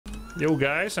Yo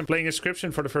guys, I'm playing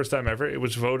Inscryption for the first time ever. It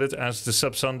was voted as the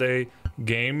Sub Sunday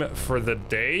game for the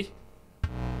day.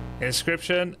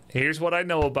 Inscryption, here's what I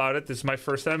know about it. This is my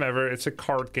first time ever. It's a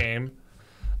card game.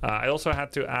 I also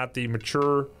had to add the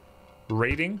mature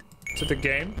rating to the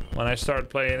game when I started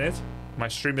playing it. My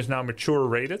stream is now mature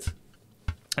rated.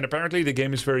 And apparently the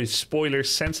game is very spoiler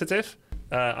sensitive.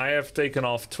 I have taken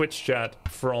off Twitch chat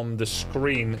from the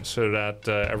screen so that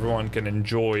everyone can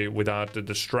enjoy without the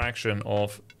distraction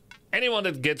of anyone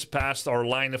that gets past our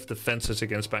line of defenses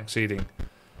against backseating.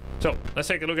 So, let's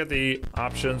take a look at the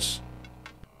options.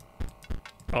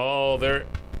 Oh, they're...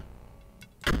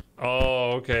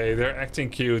 Oh, okay, they're acting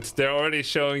cute. They're already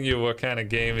showing you what kind of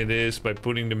game it is by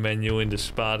putting the menu in the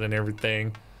spot and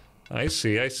everything. I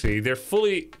see, I see. They're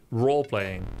fully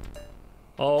role-playing.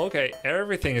 Oh, okay,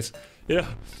 everything is... Yeah,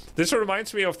 this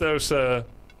reminds me of those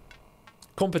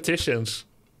competitions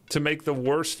to make the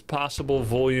worst possible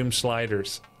volume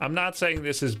sliders. I'm not saying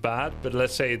this is bad, but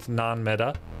let's say it's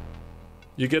non-meta.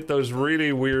 You get those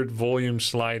really weird volume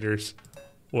sliders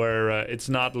where it's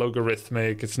not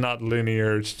logarithmic, it's not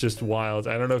linear, it's just wild.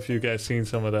 I don't know if you guys seen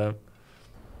some of them.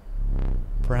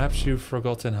 Perhaps you've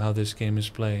forgotten how this game is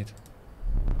played.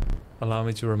 Allow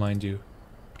me to remind you.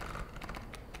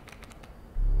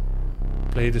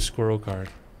 Play the squirrel card.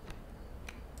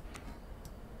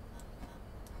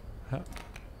 Huh?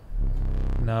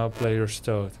 Now play your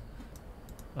stoat.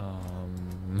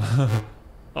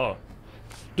 Oh.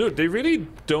 Dude, they really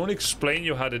don't explain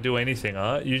you how to do anything,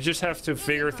 huh? You just have to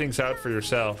figure things out for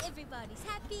yourself. Everybody's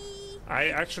happy. I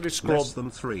actually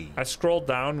I scrolled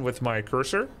down with my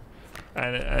cursor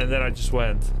and then I just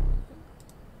went.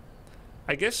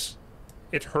 I guess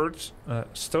it hurts.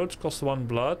 Stoats cost 1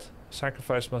 blood.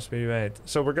 Sacrifice must be made.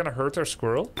 So we're gonna hurt our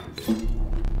squirrel.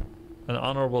 An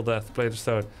honorable death. Play the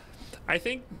stoat. I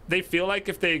think they feel like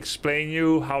if they explain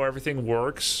you how everything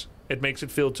works, it makes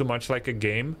it feel too much like a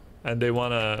game. And they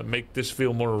want to make this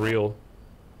feel more real.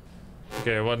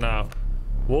 Okay, what now?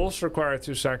 Wolves require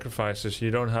 2 sacrifices. You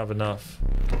don't have enough.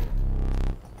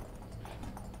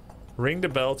 Ring the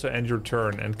bell to end your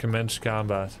turn and commence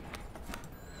combat.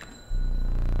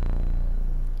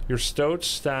 Your stoat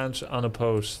stands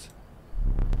unopposed.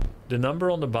 The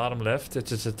number on the bottom left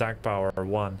is its attack power,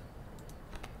 1.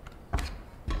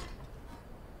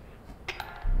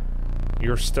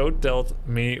 Your stoat dealt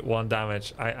me 1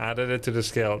 damage. I added it to the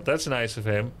scale. That's nice of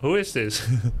him. Who is this?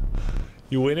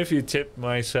 You win if you tip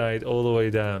my side all the way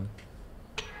down.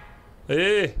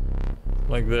 Hey!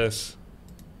 Like this.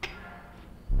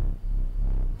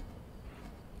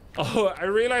 Oh, I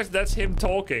realized that's him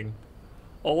talking.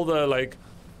 All the like...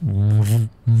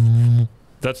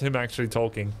 That's him actually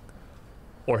talking.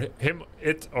 Or him,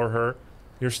 it, or her.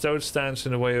 Your stoat stands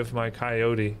in the way of my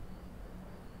coyote.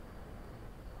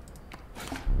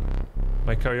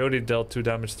 My coyote dealt 2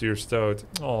 damage to your stoat.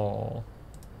 Aww.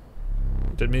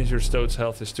 That means your stoat's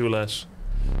health is 2 less.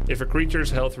 If a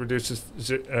creature's health reaches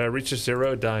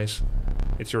 0, it dies.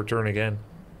 It's your turn again.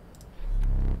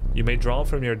 You may draw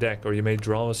from your deck, or you may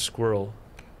draw a squirrel.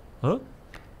 Huh?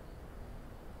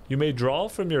 You may draw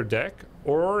from your deck,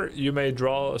 or you may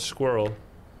draw a squirrel.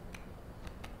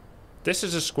 This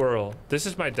is a squirrel. This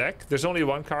is my deck. There's only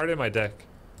 1 card in my deck.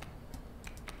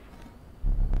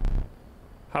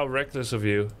 How reckless of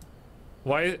you.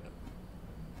 Why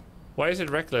is it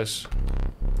reckless?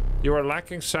 You are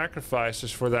lacking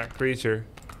sacrifices for that creature.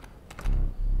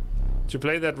 To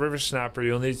play that river snapper,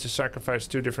 you'll need to sacrifice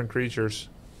 2 different creatures.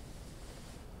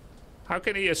 How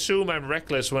can he assume I'm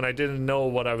reckless when I didn't know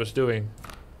what I was doing?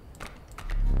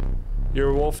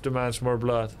 Your wolf demands more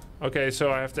blood. Okay, so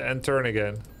I have to end turn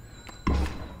again.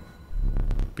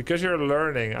 Because you're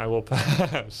learning, I will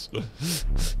pass.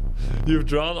 You've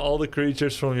drawn all the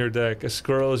creatures from your deck. A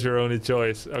squirrel is your only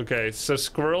choice. Okay, so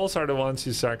squirrels are the ones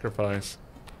you sacrifice.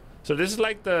 So this is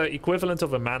like the equivalent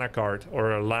of a mana card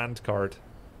or a land card.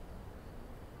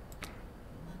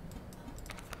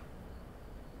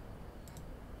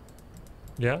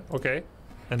 Yeah, okay.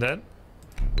 And then?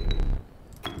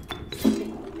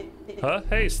 Huh?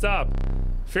 Hey, stop.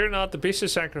 Fear not, the beast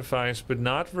is sacrificed, but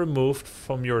not removed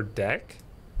from your deck.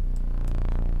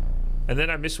 And then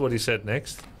I missed what he said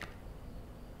next.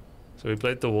 So we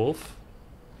played the wolf.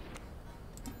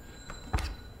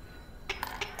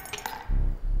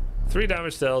 3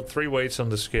 damage dealt, 3 weights on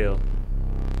the scale.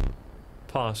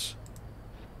 Pass.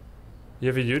 You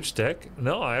have a huge deck?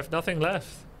 No, I have nothing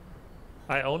left.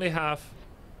 I only have...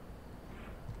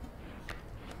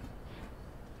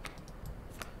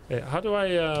 Hey, how do I...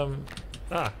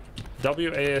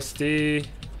 WASD...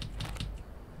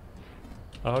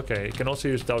 Oh, okay, you can also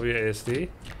use WASD.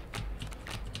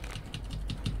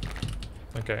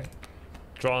 Okay.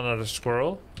 Draw another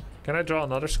squirrel. Can I draw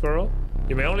another squirrel?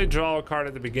 You may only draw a card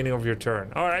at the beginning of your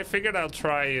turn. Alright, I figured I'll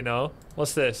try, you know.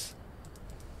 What's this?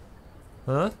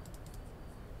 Huh?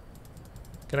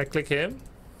 Can I click him?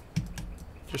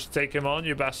 Just take him on,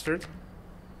 you bastard.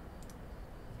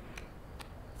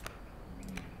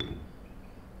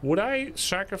 Would I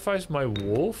sacrifice my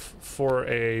wolf for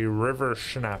a river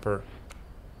snapper?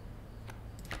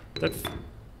 That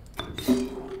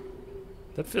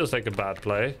feels like a bad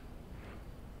play.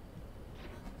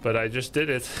 But I just did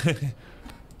it.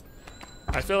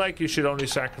 I feel like you should only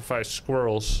sacrifice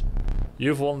squirrels.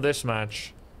 You've won this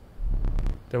match.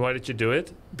 Then why did you do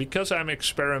it? Because I'm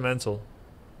experimental.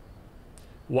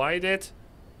 Why did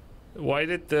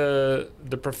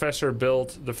the professor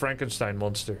build the Frankenstein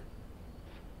monster?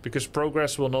 Because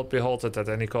progress will not be halted at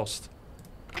any cost.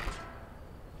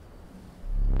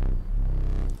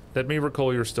 Let me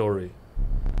recall your story.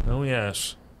 Oh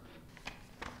yes.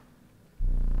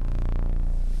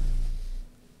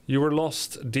 You were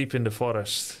lost deep in the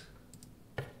forest.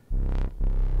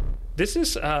 This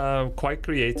is quite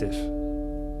creative.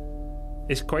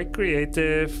 It's quite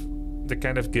creative, the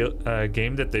kind of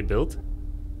game that they built,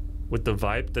 with the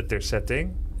vibe that they're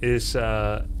setting, is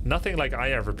nothing like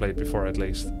I ever played before, at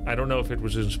least. I don't know if it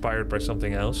was inspired by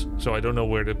something else, so I don't know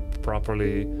where to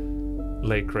properly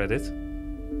lay credit.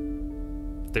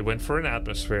 They went for an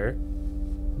atmosphere,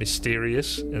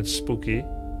 mysterious and spooky.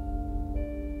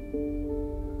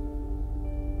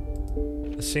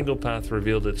 A single path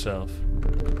revealed itself.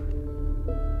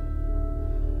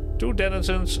 Two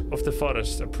denizens of the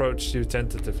forest approached you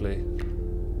tentatively.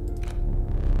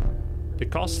 The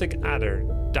caustic adder,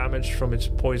 damaged from its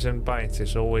poison bites,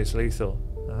 is always lethal.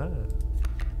 Ah.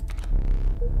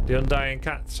 The undying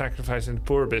cat, sacrificed in the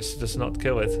poor beast, does not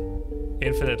kill it.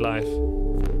 Infinite life.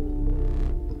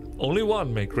 Only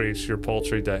one may grace your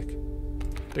paltry deck.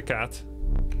 The cat.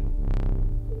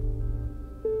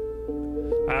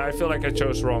 I feel like I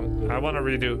chose wrong. I want to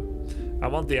redo. I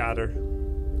want the adder.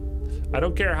 I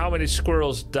don't care how many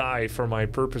squirrels die for my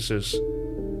purposes.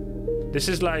 This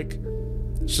is like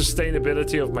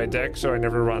sustainability of my deck, so I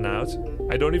never run out.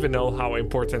 I don't even know how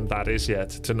important that is yet,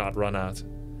 to not run out.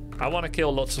 I want to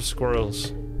kill lots of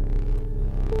squirrels.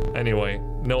 Anyway,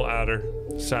 no adder.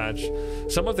 Sad.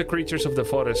 Some of the creatures of the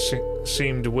forest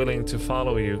seemed willing to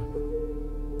follow you.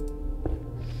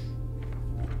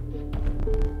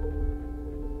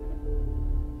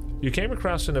 You came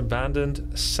across an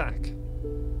abandoned sack.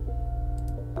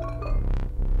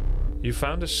 You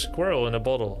found a squirrel in a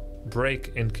bottle.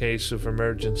 Break in case of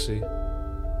emergency.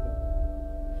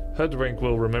 Hoodwink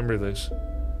will remember this.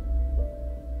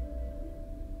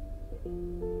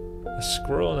 A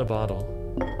squirrel in a bottle.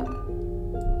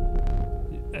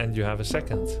 And you have a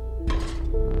second.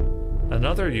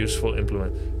 Another useful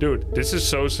implement. Dude, this is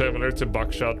so similar to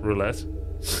Buckshot Roulette.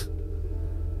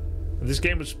 This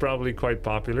game is probably quite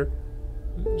popular,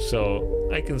 so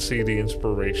I can see the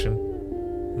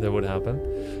inspiration that would happen.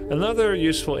 Another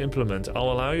useful implement.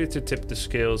 I'll allow you to tip the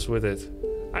scales with it.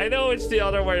 I know it's the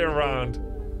other way around.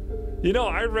 You know,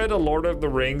 I read a Lord of the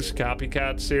Rings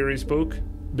copycat series book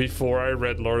before I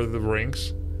read Lord of the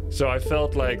Rings, so I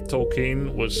felt like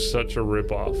Tolkien was such a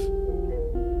ripoff.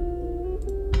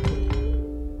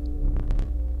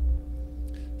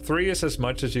 Three is as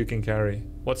much as you can carry.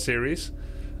 What series?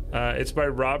 It's by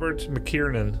Robert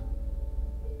McKiernan.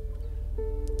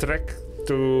 Trek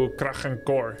to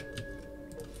Kragenkor.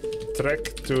 Trek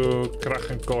to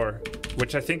Kragenkor.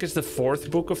 Which I think is the fourth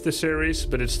book of the series,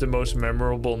 but it's the most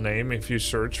memorable name. If you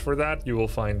search for that, you will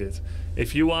find it.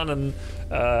 If you want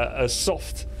a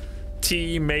soft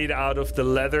tea made out of the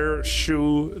leather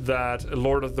shoe that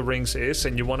Lord of the Rings is,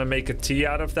 and you want to make a tea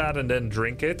out of that and then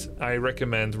drink it, I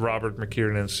recommend Robert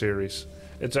McKiernan's series.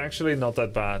 It's actually not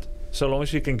that bad. So long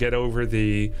as you can get over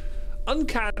the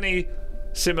uncanny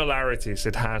similarities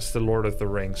it has to Lord of the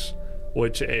Rings,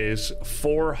 which is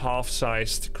 4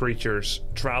 half-sized creatures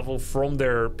travel from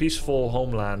their peaceful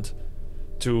homeland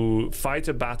to fight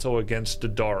a battle against the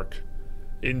dark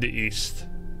in the east,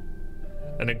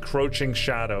 an encroaching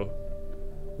shadow,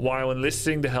 while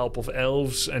enlisting the help of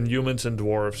elves and humans and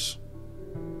dwarves.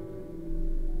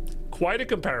 Quite a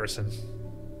comparison.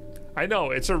 I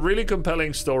know, it's a really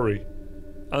compelling story.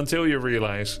 Until you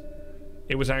realize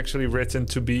it was actually written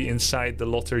to be inside the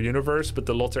Lotter universe, but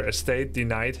the Lotter estate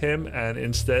denied him, and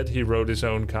instead he wrote his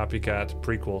own copycat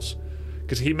prequels.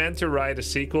 Because he meant to write a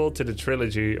sequel to the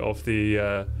trilogy of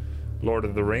the Lord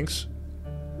of the Rings,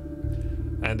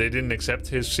 and they didn't accept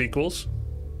his sequels.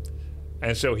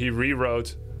 And so he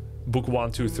rewrote book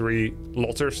 1, 2, 3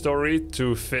 Lotter story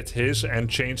to fit his, and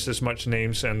changed as much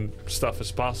names and stuff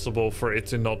as possible for it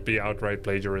to not be outright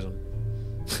plagiarism.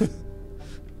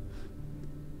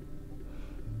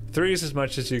 Three is as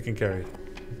much as you can carry.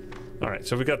 Alright,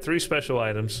 so we got 3 special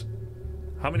items.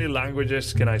 How many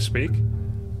languages can I speak?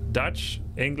 Dutch,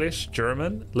 English,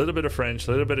 German, a little bit of French,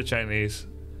 a little bit of Chinese,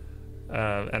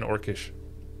 and Orcish.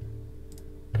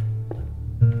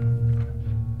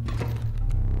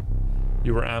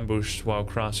 You were ambushed while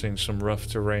crossing some rough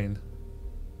terrain.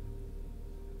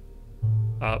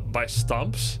 By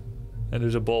stumps? And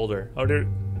there's a boulder. Oh, they're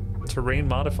terrain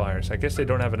modifiers. I guess they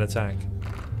don't have an attack.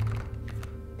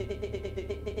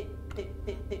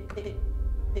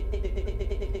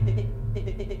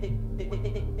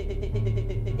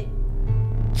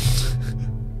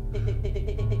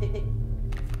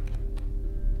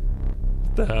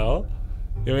 What the hell?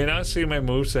 You may not see my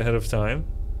moves ahead of time.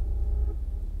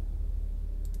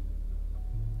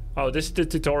 Oh, this is the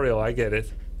tutorial, I get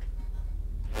it.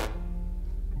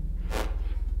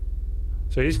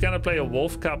 So he's gonna play a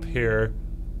wolf cup here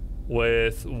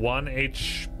with 1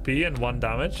 HP and 1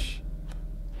 damage.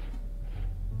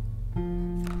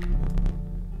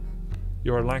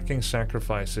 You are lacking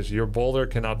sacrifices. Your boulder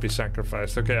cannot be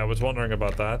sacrificed. Okay, I was wondering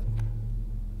about that.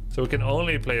 So we can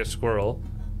only play a squirrel.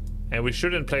 And we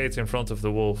shouldn't play it in front of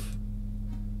the wolf.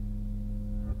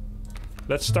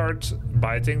 Let's start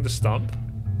biting the stump.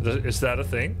 Is that a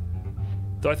thing?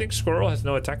 Though I think squirrel has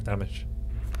no attack damage.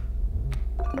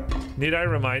 Need I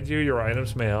remind you your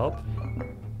items may help?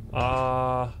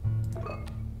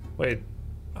 Wait.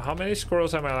 How many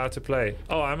squirrels am I allowed to play?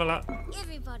 Oh, I'm allowed...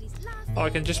 Oh, I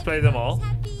can just play them all?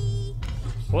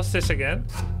 What's this again?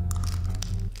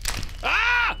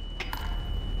 Ah!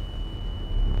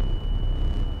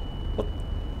 What?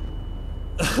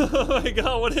 Oh my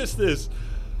god, what is this?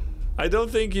 I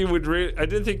don't think you would I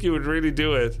didn't think you would really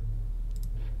do it.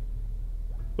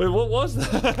 Wait, what was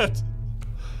that?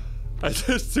 I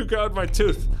just took out my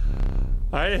tooth.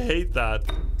 I hate that.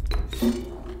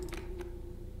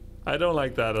 I don't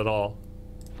like that at all.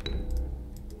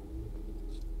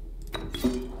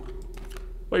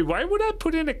 Wait, why would I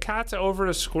put in a cat over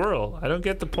a squirrel? I don't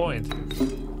get the point.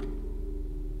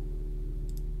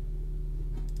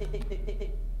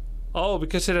 Oh,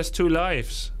 because it has 2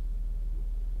 lives.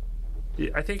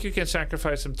 I think you can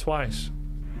sacrifice them twice.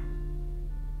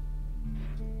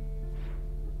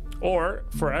 Or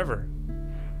forever.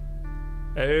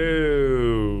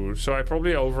 Oh, so I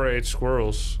probably overate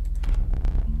squirrels.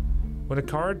 When a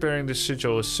card bearing the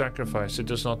sigil is sacrificed, it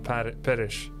does not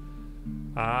perish.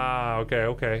 Ah, okay,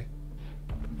 okay.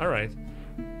 Alright.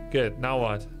 Good, now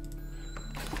what?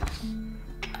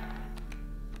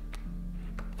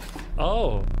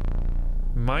 Oh.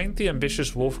 Mind the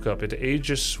ambitious wolf cup, it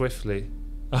ages swiftly.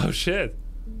 Oh shit.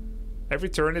 Every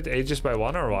turn it ages by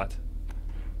 1 or what?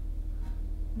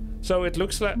 So it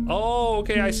looks like... Oh,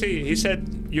 okay, I see. He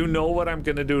said, you know what I'm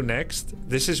gonna do next?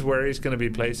 This is where he's gonna be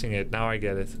placing it. Now I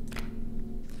get it.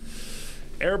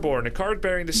 Airborne. A card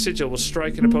bearing the sigil will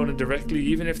strike an opponent directly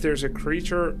even if there's a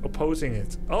creature opposing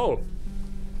it. Oh.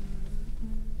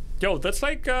 Yo, that's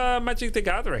like Magic the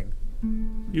Gathering.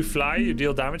 You fly, you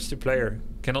deal damage to player.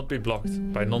 Cannot be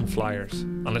blocked by non-flyers.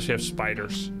 Unless you have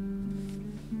spiders.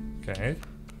 Okay.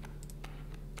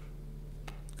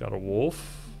 Got a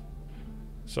wolf.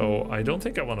 So I don't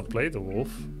think I want to play the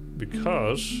wolf.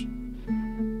 Because...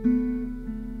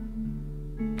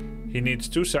 he needs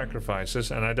 2 sacrifices.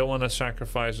 And I don't want to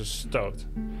sacrifice a stoat.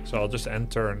 So I'll just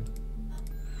end turn.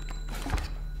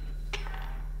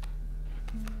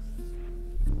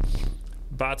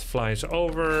 Bat flies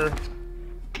over.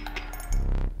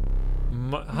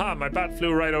 My bat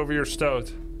flew right over your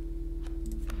stoat.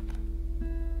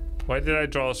 Why did I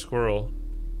draw a squirrel?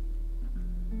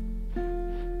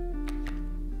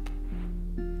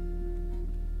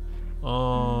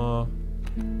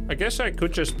 I guess I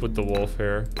could just put the wolf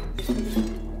here.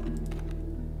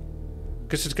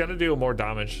 Because it's gonna deal more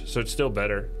damage, so it's still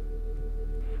better.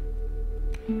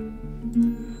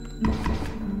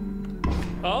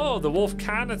 Oh, the wolf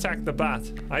can attack the bat.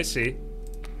 I see.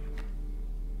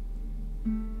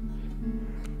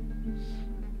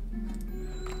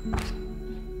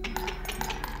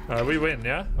 We win,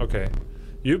 yeah? Okay.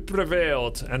 You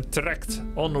prevailed and trekked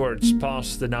onwards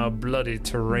past the now bloody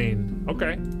terrain.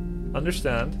 Okay.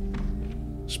 Understand.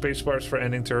 Spacebars for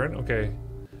ending turn. Okay.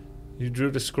 You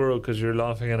drew the squirrel because you're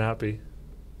laughing and happy.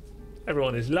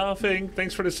 Everyone is laughing.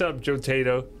 Thanks for the sub, Joe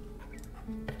Tato.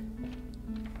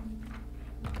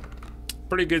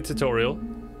 Pretty good tutorial.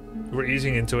 We're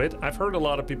easing into it. I've heard a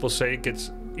lot of people say it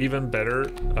gets even better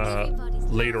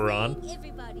later on.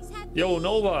 Yo,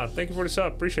 Nova, thank you for the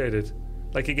sub. Appreciate it.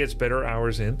 Like it gets better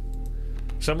hours in.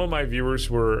 Some of my viewers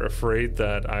were afraid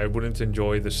that I wouldn't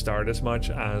enjoy the start as much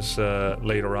as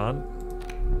later on.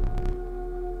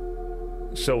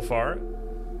 So far.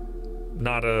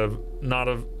 Not a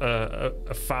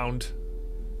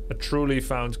truly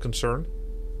founded concern.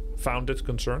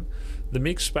 The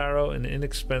meek sparrow, an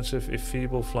inexpensive if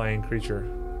feeble flying creature.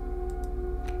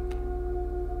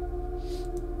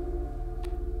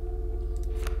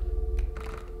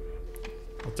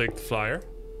 I'll take the flyer.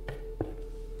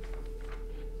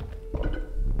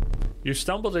 You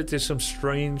stumbled into some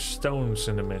strange stones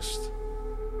in the mist.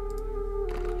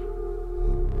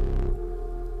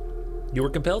 You were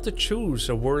compelled to choose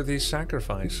a worthy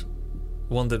sacrifice,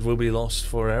 one that will be lost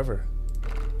forever.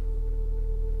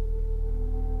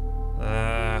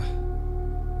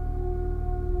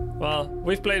 Well,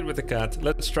 we've played with the cat.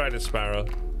 Let's try the sparrow.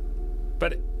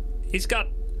 But he's got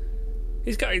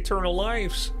eternal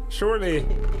lives, surely.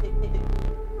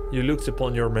 You looked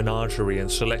upon your menagerie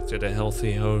and selected a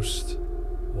healthy host.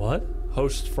 What?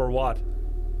 Host for what?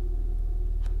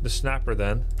 The snapper,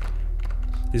 then.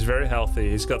 He's very healthy.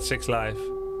 He's got 6 life.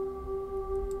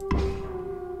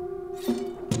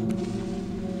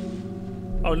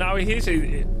 Oh, now he's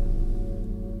a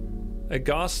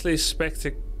ghastly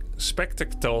spectacle.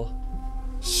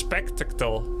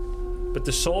 But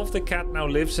the soul of the cat now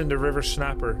lives in the river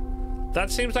snapper. That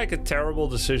seems like a terrible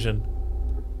decision.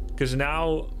 Because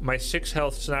now my 6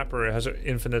 health snapper has an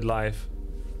infinite life.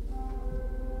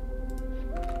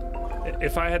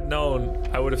 If I had known,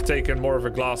 I would have taken more of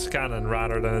a glass cannon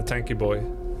rather than a tanky boy.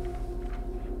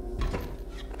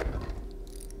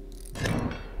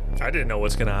 I didn't know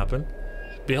what's gonna happen.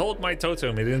 Behold my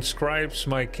totem, it inscribes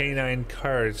my canine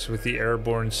cards with the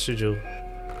airborne sigil.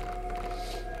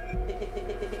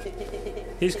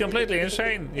 He's completely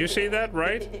insane, you see that,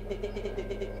 right?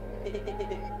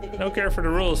 No care for the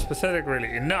rules, pathetic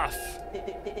really. Enough!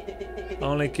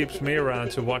 Only keeps me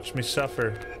around to watch me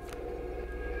suffer.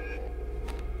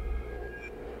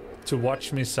 To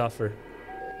watch me suffer.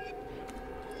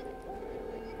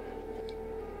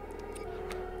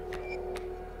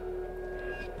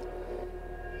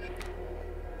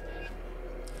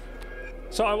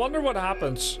 So I wonder what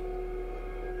happens.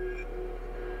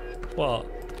 Well,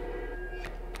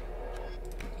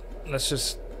 let's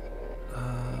just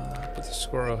put the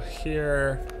squirrel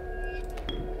here.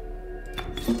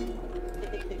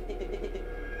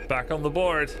 Back on the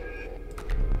board.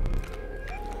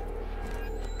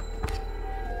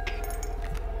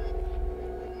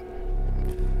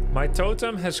 My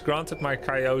totem has granted my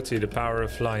coyote the power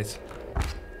of flight.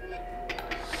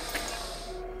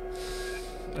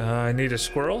 I need a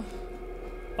squirrel.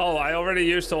 Oh, I already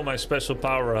used all my special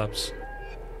power-ups.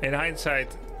 In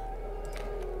hindsight,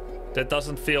 that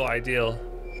doesn't feel ideal.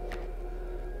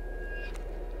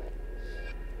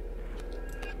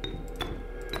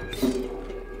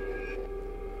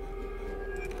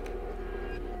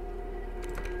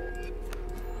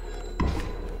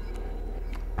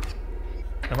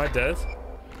 Am I dead?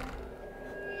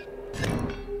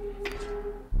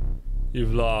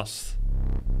 You've lost.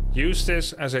 Use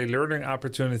this as a learning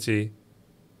opportunity.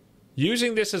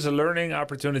 Using this as a learning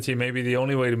opportunity may be the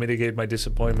only way to mitigate my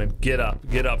disappointment. Get up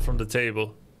from the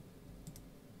table.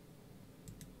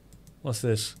 What's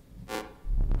this?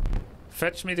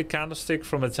 Fetch me the candlestick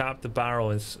from atop the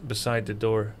barrel beside the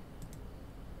door.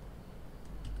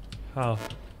 How?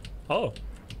 Oh.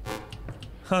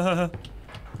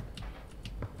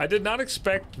 I did not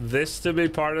expect this to be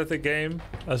part of the game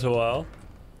as well.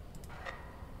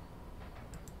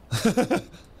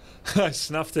 I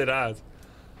snuffed it out.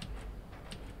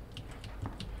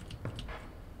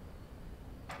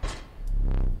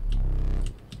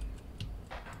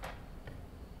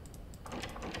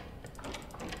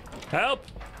 Help!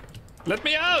 Let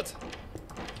me out!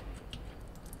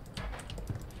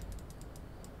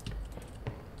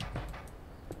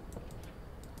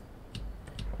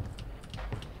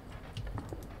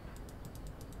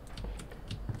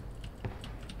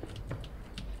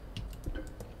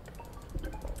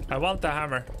 I want the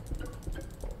hammer.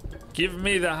 Give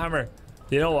me the hammer.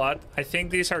 You know what? I think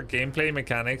these are gameplay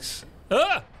mechanics.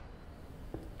 Ah!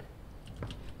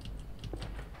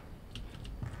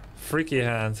 Freaky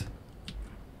hand.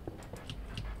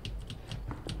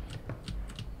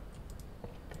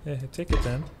 Yeah, take it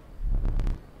then.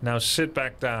 Now sit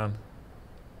back down.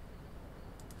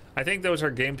 I think those are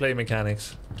gameplay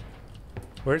mechanics.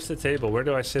 Where's the table? Where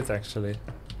do I sit actually?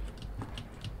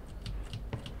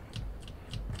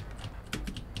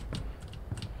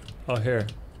 Oh, here.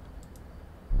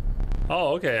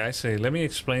 Oh, okay, I see. Let me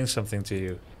explain something to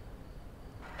you.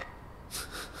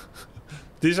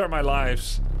 These are my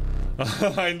lives.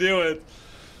 I knew it.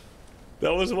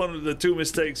 That was one of the 2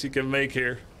 mistakes you can make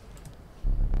here.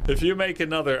 If you make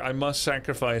another, I must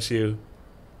sacrifice you.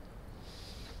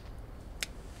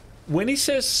 When he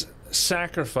says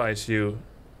sacrifice you,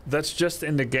 that's just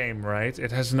in the game, right?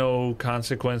 It has no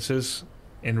consequences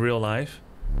in real life.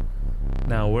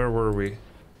 Now, where were we?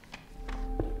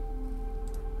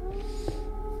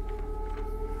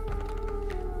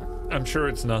 I'm sure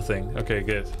it's nothing. Okay,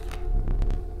 good.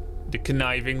 The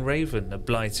conniving raven, a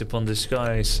blight upon the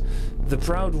skies. The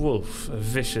proud wolf, a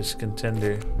vicious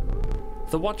contender.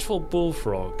 The watchful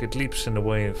bullfrog, it leaps in the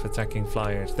way of attacking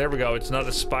flyers. There we go, it's not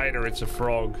a spider, it's a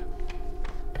frog.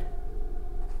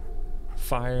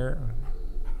 Fire.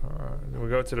 Do we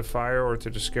go to the fire or to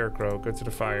the scarecrow? Go to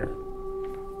the fire.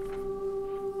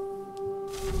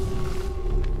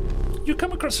 You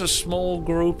come across a small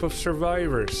group of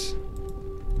survivors.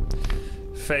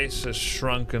 Faces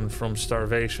shrunken from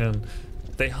starvation,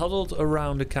 they huddled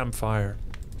around a campfire.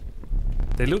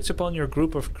 They looked upon your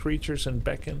group of creatures and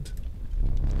beckoned.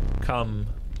 Come,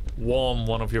 warm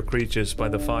one of your creatures by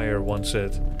the fire, one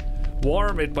said.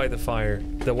 Warm it by the fire,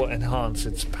 that will enhance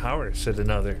its power, said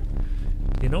another.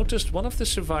 You noticed one of the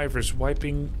survivors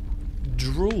wiping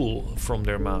drool from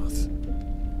their mouth.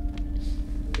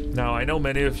 Now, I know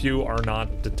many of you are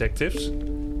not detectives,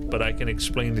 but I can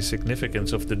explain the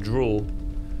significance of the drool.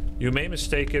 You may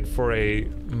mistake it for a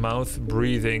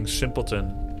mouth-breathing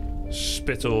simpleton,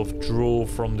 spittle of drool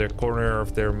from the corner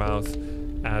of their mouth,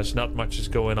 as not much is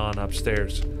going on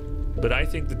upstairs. But I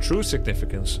think the true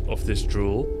significance of this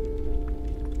drool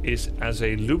is as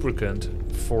a lubricant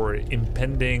for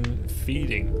impending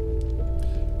feeding.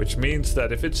 Which means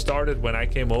that if it started when I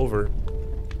came over,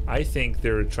 I think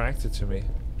they're attracted to me.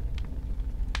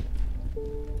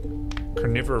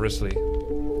 Carnivorously.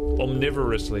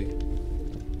 Omnivorously.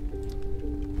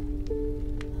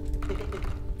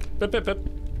 Pip, pip, pip.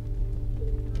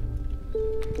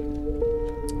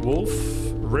 Wolf,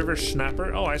 river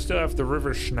snapper. Oh, I still have the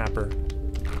river snapper.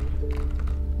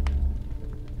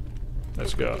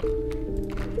 Let's go.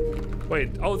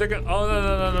 Wait. Oh, they're gonna. Oh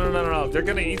no! They're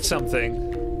gonna eat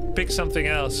something. Pick something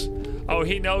else. Oh,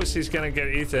 he knows he's gonna get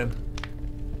eaten.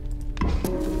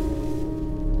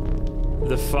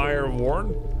 The fire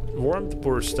warmed the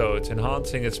poor stoat,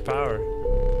 enhancing its power.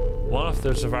 One of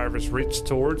the survivors reached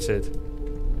towards it.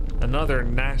 Another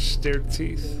gnashed their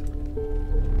teeth.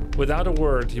 Without a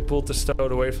word, he pulled the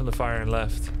stoat away from the fire and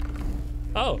left.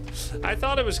 Oh, I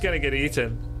thought it was gonna get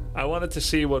eaten. I wanted to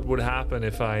see what would happen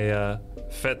if I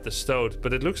fed the stoat,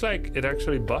 but it looks like it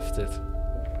actually buffed it.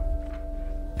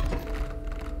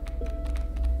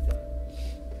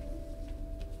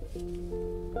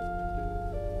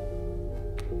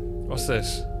 What's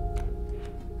this?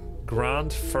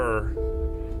 Grand Fur.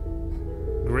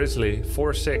 Grizzly.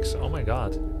 4-6. Oh my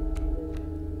god.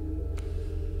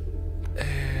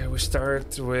 We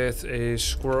start with a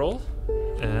squirrel.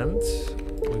 And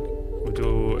we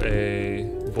do a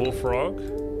bullfrog.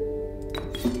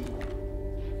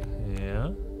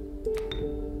 Yeah.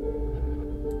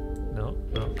 No.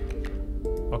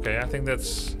 Okay, I think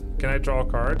that's... Can I draw a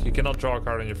card? You cannot draw a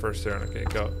card on your first turn. Okay,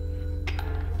 go.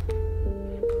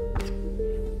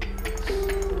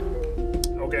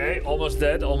 Okay, almost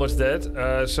dead.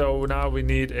 So now we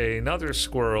need another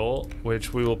squirrel,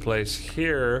 which we will place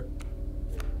here.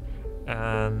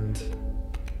 And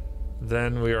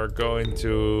then we are going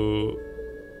to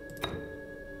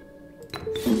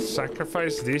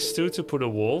sacrifice these two to put a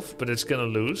wolf, but it's gonna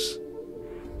lose.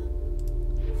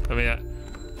 I mean,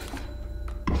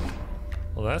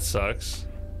 well, that sucks.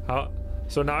 How?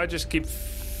 So now I just keep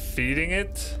feeding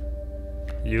it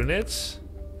units.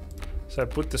 So I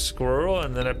put the squirrel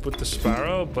and then I put the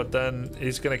sparrow, but then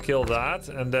he's gonna kill that,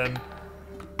 and then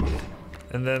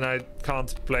I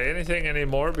can't play anything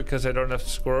anymore because I don't have the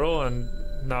squirrel, and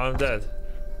now I'm dead.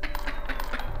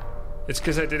 It's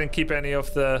because I didn't keep any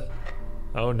of the...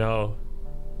 Oh no.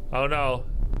 Oh no.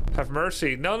 Have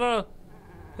mercy. No.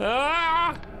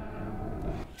 Ah!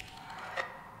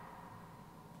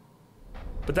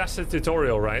 But that's the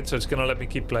tutorial, right? So it's gonna let me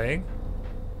keep playing.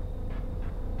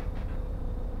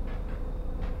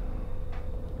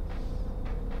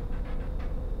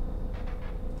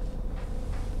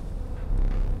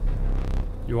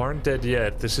 You aren't dead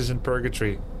yet. This isn't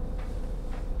purgatory.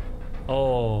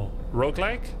 Oh,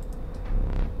 roguelike?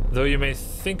 Though you may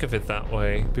think of it that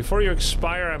way. Before you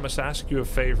expire, I must ask you a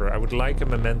favor. I would like a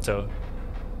memento.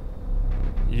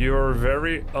 Your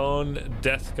very own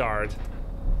death guard.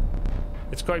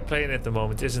 It's quite plain at the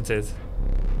moment, isn't it?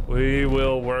 We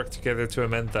will work together to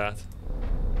amend that.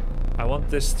 I want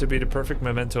this to be the perfect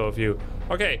memento of you.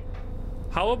 Okay,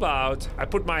 how about I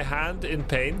put my hand in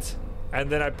paint and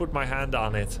then I put my hand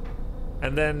on it.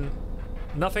 And then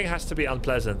nothing has to be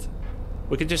unpleasant.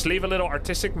 We can just leave a little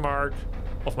artistic mark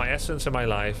of my essence in my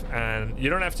life, and you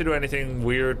don't have to do anything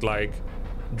weird like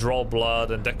draw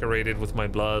blood and decorate it with my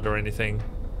blood or anything.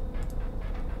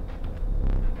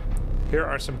 Here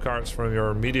are some cards from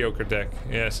your mediocre deck.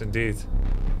 Yes, indeed.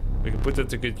 We can put that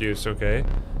to good use, okay.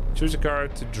 Choose a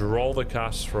card to draw the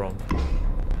cast from.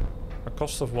 A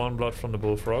cost of 1 blood from the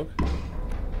bullfrog.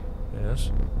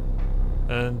 Yes.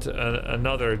 And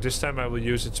another. This time I will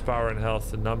use its power and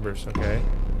health and numbers, okay.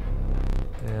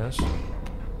 Yes.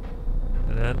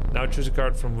 And then, now choose a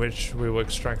card from which we will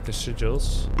extract the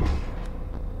sigils.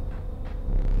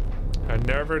 I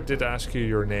never did ask you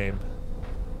your name.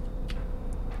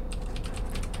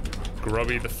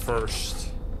 Grubby the First.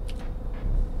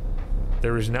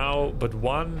 There is now but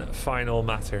one final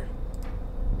matter.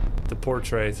 The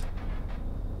portrait.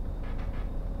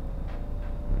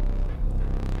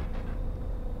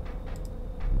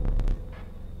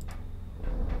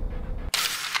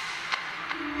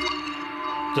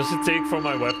 Does it take from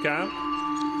my webcam?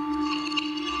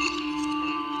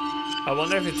 I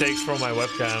wonder if it takes from my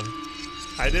webcam.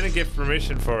 I didn't give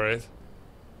permission for it.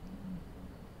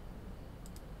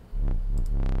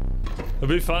 It'd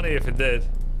be funny if it did.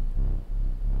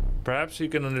 Perhaps you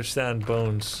can understand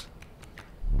bones.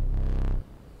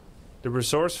 The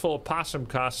resourceful opossum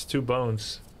costs 2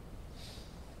 bones.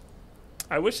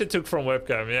 I wish it took from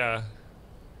webcam, yeah.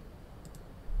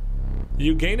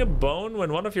 You gain a bone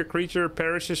when one of your creature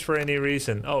perishes for any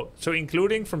reason. Oh, so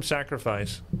including from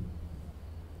sacrifice.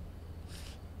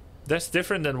 That's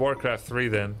different than Warcraft 3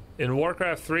 then. In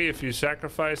Warcraft 3, if you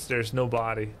sacrifice, there's no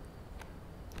body.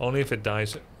 Only if it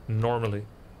dies normally.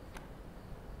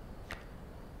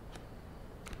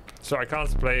 So I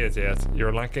can't play it yet.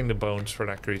 You're lacking the bones for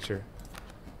that creature.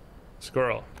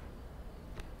 Squirrel.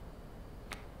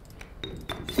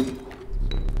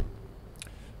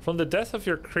 From the death of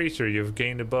your creature, you've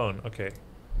gained a bone. Okay,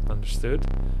 understood.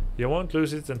 You won't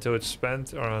lose it until it's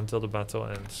spent or until the battle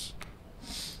ends.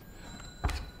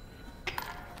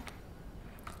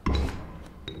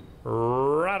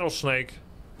 Rattlesnake.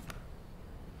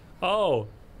 Oh,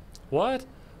 what?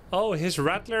 Oh, his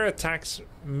rattler attacks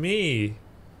me.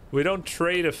 We don't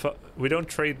trade we don't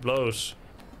trade blows.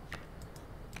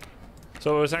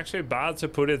 So it was actually bad to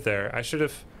put it there. I should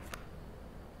have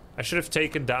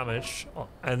taken damage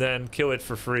and then kill it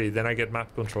for free. Then I get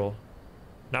map control.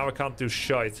 Now I can't do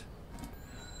shite.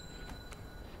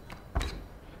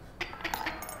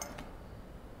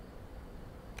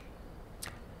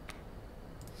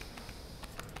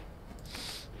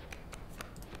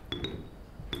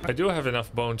 I do have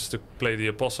enough bones to play the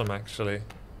opossum actually.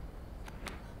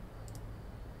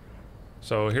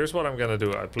 So here's what I'm gonna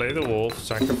do. I play the wolf,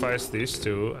 sacrifice these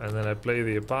 2, and then I play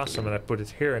the opossum and I put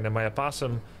it here, and then my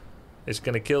opossum is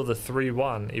gonna kill the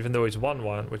 3-1, even though he's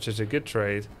 1-1, which is a good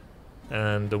trade.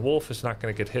 And the wolf is not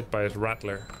gonna get hit by his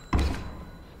rattler.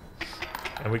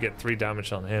 And we get 3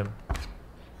 damage on him.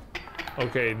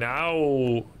 Okay,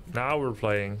 now we're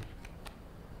playing.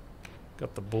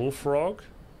 Got the bullfrog.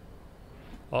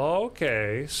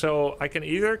 Okay, so I can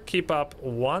either keep up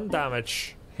 1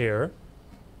 damage here,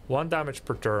 1 damage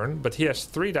per turn, but he has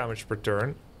 3 damage per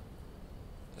turn.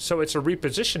 So it's a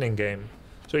repositioning game.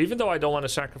 So even though I don't want to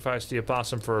sacrifice the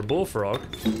opossum for a bullfrog,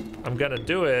 I'm gonna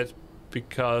do it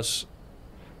because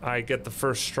I get the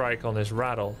first strike on his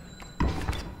rattle.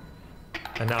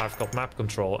 And now I've got map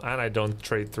control, and I don't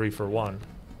trade 3 for 1.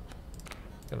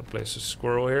 Gonna place a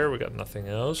squirrel here, we got nothing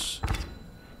else.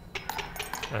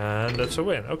 And that's a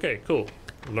win. Okay, cool.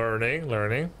 Learning.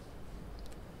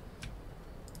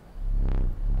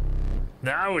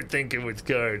 Now we're thinking with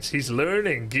cards. He's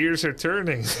learning. Gears are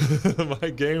turning. My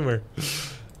gamer.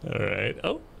 Alright.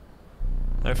 Oh.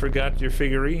 I forgot your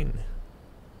figurine.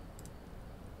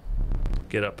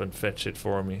 Get up and fetch it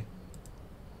for me.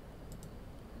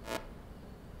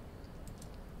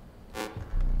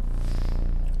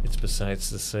 It's besides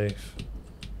the safe.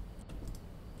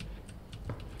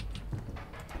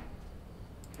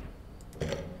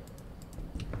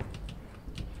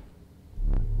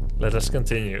 Let us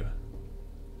continue.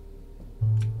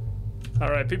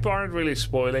 Alright, people aren't really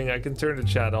spoiling. I can turn the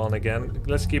chat on again.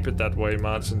 Let's keep it that way,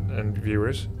 mods and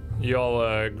viewers. You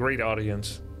all great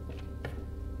audience.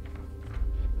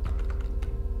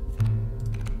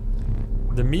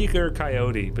 The meager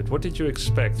coyote, but what did you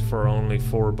expect for only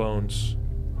 4 bones?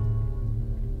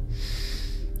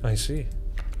 I see.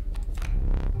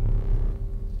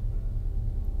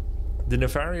 The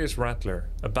nefarious rattler,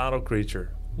 a battle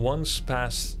creature, once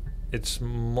past its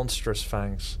monstrous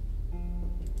fangs.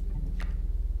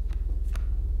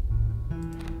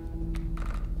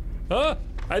 Oh,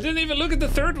 I didn't even look at the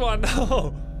 3rd one.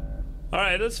 No. All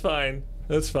right, that's fine.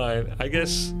 That's fine. I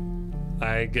guess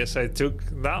I guess I took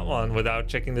that one without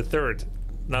checking the third.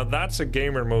 Now that's a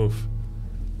gamer move.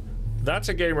 That's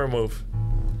a gamer move.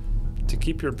 To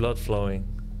keep your blood flowing.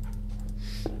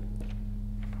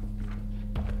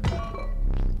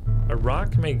 A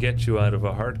rock may get you out of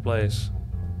a hard place.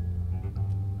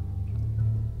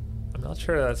 I'm not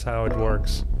sure that's how it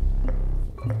works.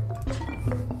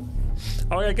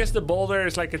 Oh, I guess the boulder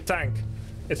is like a tank.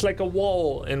 It's like a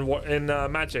wall in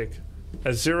Magic.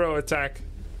 A 0 attack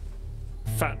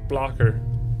fat blocker.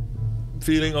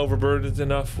 Feeling overburdened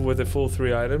enough with the full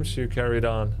 3 items, you carry it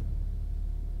on.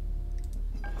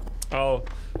 Oh,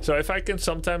 so if I can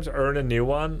sometimes earn a new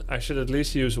one, I should at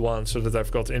least use one so that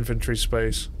I've got inventory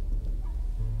space.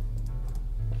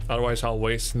 Otherwise I'll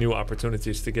waste new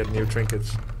opportunities to get new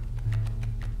trinkets.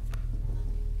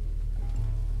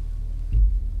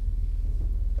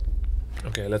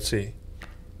 Okay, let's see.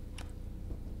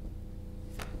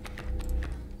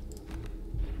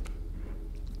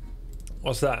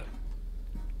 What's that?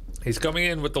 He's coming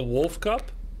in with the wolf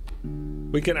cup.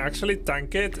 We can actually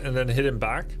tank it and then hit him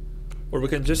back. Or we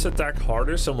can just attack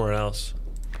harder somewhere else.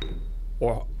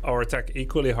 Or attack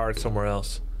equally hard somewhere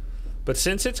else. But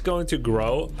since it's going to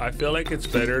grow, I feel like it's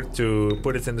better to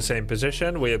put it in the same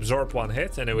position. We absorb 1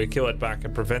 hit and then we kill it back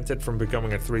and prevent it from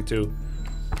becoming a 3-2.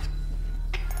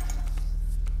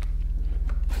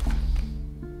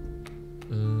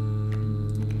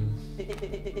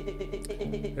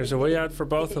 There's a way out for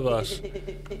both of us.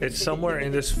 It's somewhere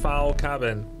in this foul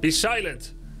cabin. Be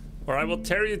silent, or I will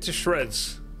tear you to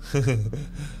shreds.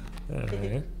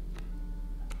 Okay.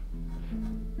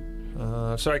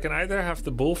 So I can either have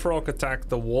the bullfrog attack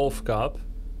the wolf cub,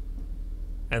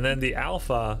 and then the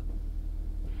alpha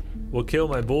will kill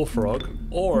my bullfrog,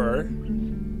 or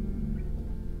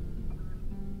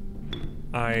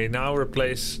I now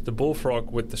replace the bullfrog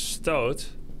with the stoat.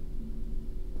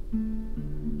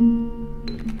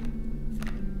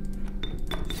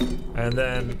 And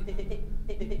then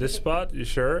this spot, you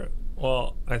sure?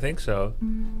 Well, I think so.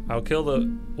 I'll kill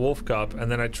the wolf cub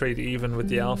and then I trade even with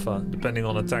the alpha, depending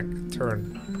on attack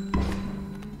turn.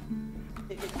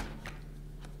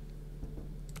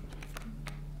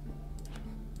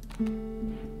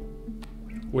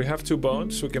 We have 2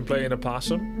 bones, so we can play in a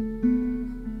possum.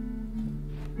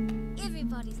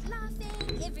 Everybody's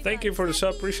laughing. Thank you for the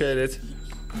sub, appreciate it.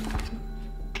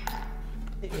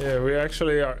 Yeah, we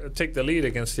actually take the lead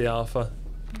against the alpha.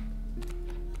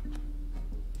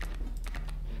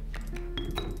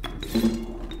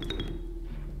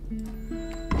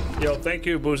 Yo, thank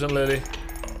you, Booze and Lily.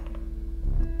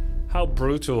 How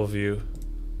brutal of you.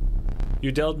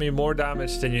 You dealt me more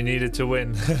damage than you needed to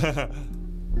win.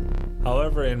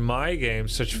 However, in my game,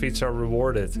 such feats are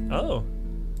rewarded. Oh.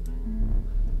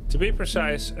 To be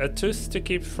precise, a tooth to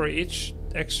keep for each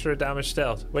extra damage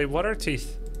dealt. Wait, what are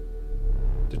teeth?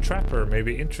 The trapper may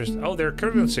be interested. Oh, they're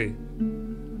currency.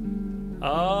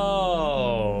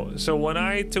 Oh, so when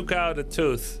I took out a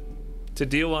tooth to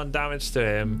deal 1 damage to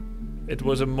him, it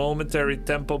was a momentary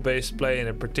tempo-based play in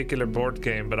a particular board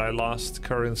game, but I lost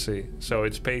currency, so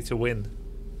it's pay to win.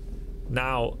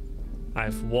 Now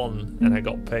I've won and I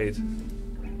got paid.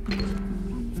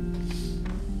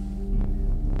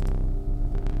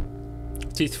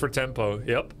 Teeth for tempo,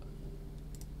 yep.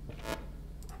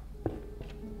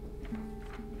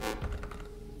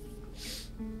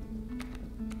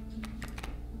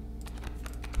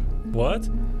 What?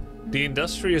 The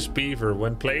industrious beaver,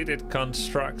 when played, it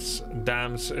constructs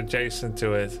dams adjacent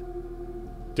to it.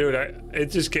 Dude, it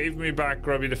just gave me back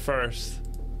Grubby the First.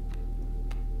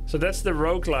 So that's the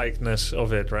roguelikeness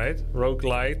of it, right?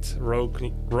 Roguelite,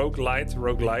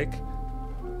 roguelike.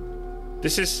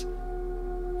 This is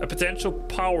a potential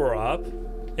power-up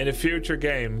in a future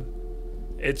game.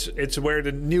 It's where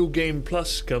the new game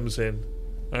plus comes in,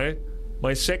 right?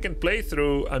 My second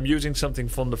playthrough, I'm using something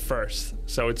from the first.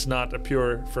 So it's not a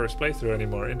pure first playthrough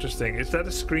anymore. Interesting. Is that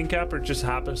a screen cap or just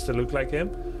happens to look like him?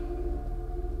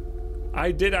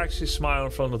 I did actually smile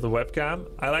in front of the webcam.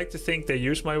 I like to think they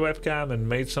used my webcam and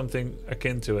made something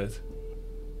akin to it.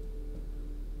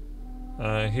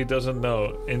 He doesn't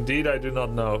know. Indeed, I do not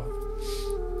know.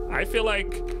 I feel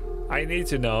like I need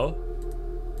to know.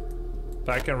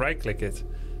 But I can right-click it.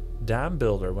 Dam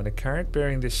builder. When a card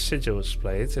bearing this sigil is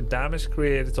played, a dam is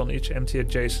created on each empty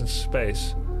adjacent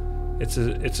space. It's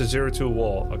a 0-2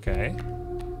 wall. Okay.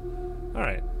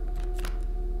 Alright.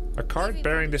 A card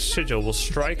bearing this sigil will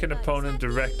strike an opponent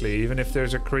directly, even if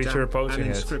there's a creature opposing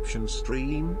it. Inscryption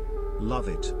stream. Love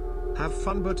it. Have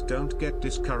fun, but don't get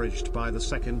discouraged by the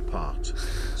second part.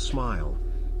 Smile.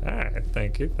 Alright,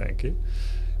 thank you, thank you.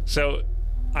 So,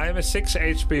 I am a 6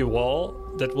 HP wall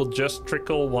that will just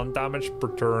trickle 1 damage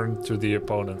per turn to the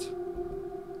opponent.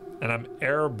 And I'm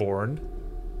airborne.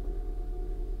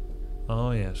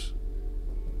 Oh, yes.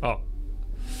 Oh.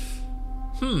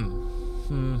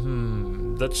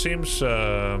 That seems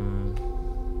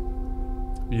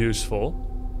useful.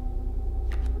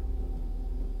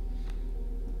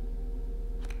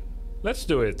 Let's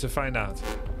do it to find out.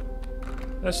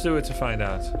 Let's do it to find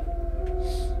out.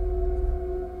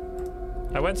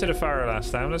 I went to the fire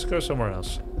last time. Let's go somewhere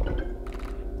else.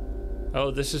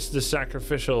 Oh, this is the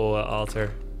sacrificial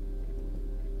altar.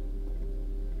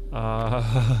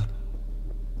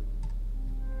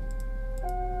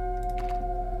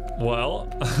 Well.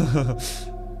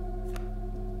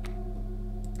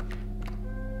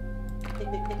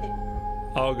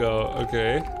 I'll go.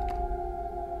 Okay.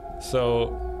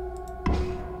 So.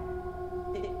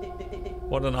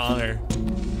 What an honor.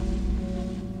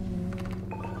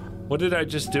 What did I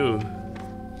just do?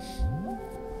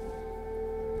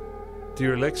 Do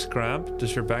your legs cramp?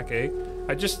 Does your back ache?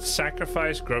 I just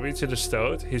sacrificed Grubby to the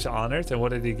stoat. He's honored. And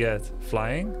what did he get?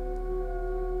 Flying?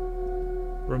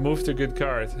 Remove the good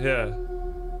card. Yeah.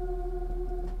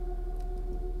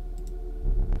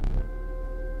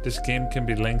 This game can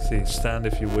be lengthy. Stand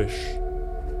if you wish.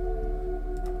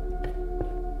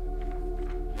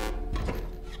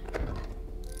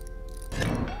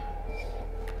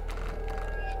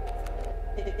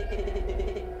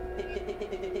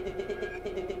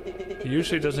 He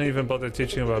usually doesn't even bother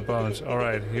teaching about bones.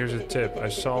 Alright, here's a tip. I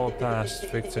saw a past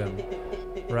victim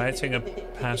writing a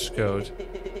passcode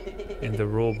in the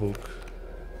rulebook.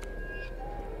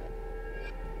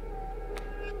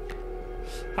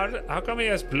 How come he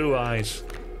has blue eyes?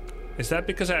 Is that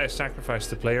because I sacrificed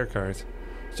the player card?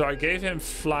 So I gave him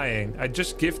flying. I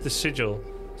just give the sigil.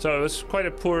 So it was quite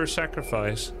a poor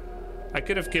sacrifice. I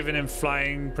could have given him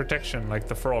flying protection like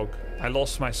the frog. I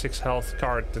lost my 6 health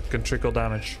card that can trickle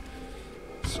damage.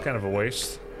 It's kind of a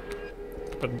waste.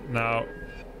 But now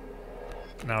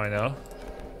I know.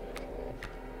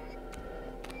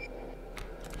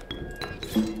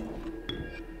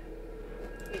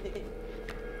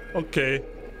 Okay.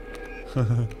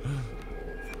 Alright,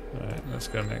 let's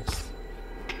go next.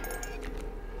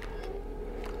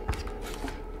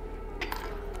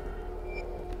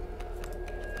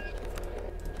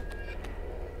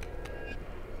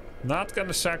 Not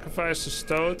gonna sacrifice the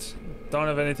stoat. Don't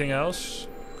have anything else.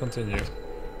 Continue.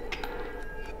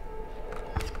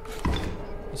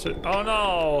 Oh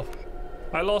no!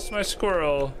 I lost my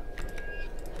squirrel.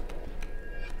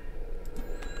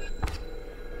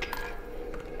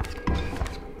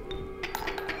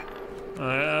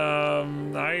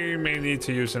 I may need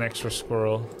to use an extra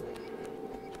squirrel.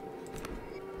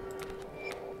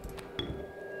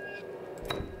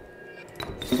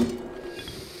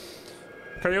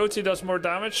 Coyote does more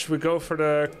damage. We go for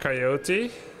the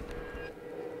coyote.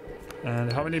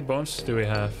 And how many bones do we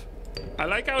have? I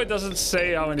like how it doesn't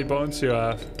say how many bones you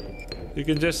have. You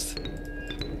can just...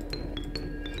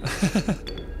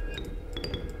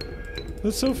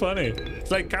 That's so funny.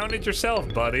 It's like, count it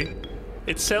yourself, buddy.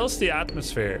 It sells the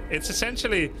atmosphere. It's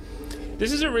essentially...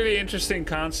 This is a really interesting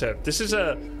concept. This is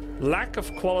a lack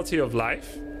of quality of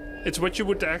life. It's what you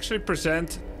would actually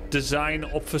present design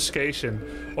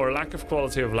obfuscation or lack of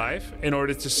quality of life in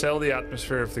order to sell the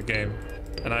atmosphere of the game.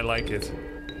 And I like it.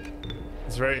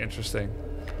 It's very interesting.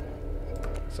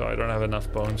 So I don't have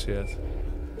enough bones yet.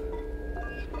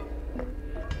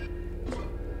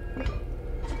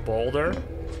 Boulder.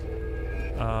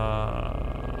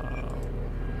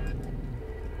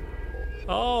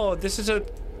 Oh, this is a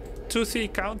toothy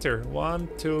counter. 1,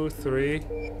 2, 3.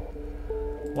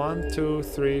 1, 2,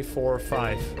 3, 4,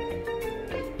 5.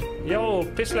 Yo,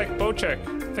 Pisslek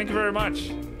Bocek. Thank you very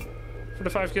much for the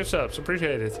 5 gift subs.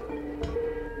 Appreciate it.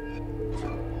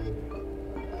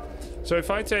 So if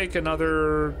I take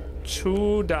another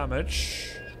 2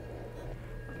 damage,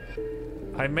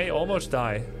 I may almost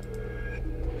die.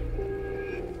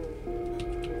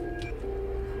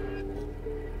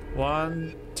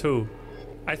 1, 2.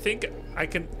 I think I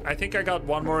got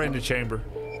 1 more in the chamber.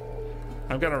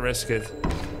 I'm gonna risk it.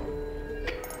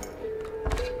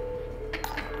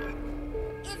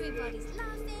 Everybody's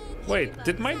laughing. Wait,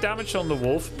 did my damage on the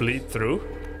wolf bleed through?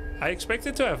 I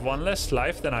expected to have 1 less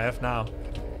life than I have now.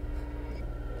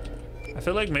 I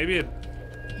feel like maybe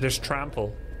there's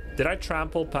trample. Did I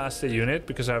trample past the unit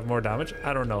because I have more damage?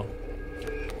 I don't know.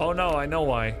 Oh no, I know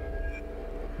why.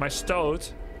 My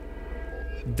stoat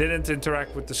didn't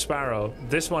interact with the sparrow.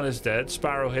 This one is dead.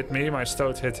 Sparrow hit me, my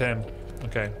stoat hit him.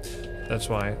 Okay, that's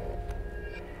why.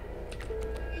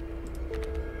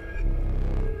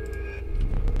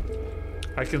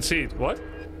 I concede. What?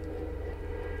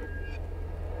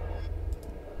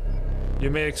 You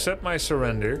may accept my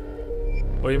surrender.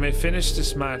 Or you may finish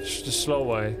this match the slow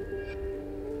way.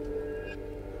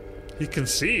 He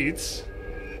concedes.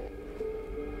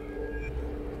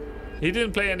 He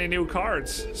didn't play any new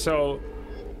cards, so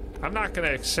I'm not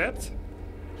gonna accept.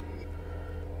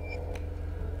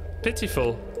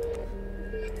 Pitiful.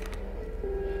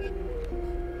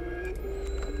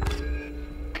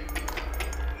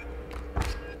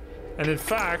 And in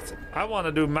fact, I want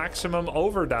to do maximum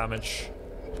over damage.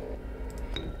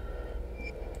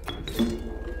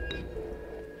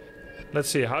 Let's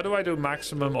see, how do I do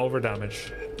maximum over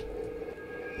damage?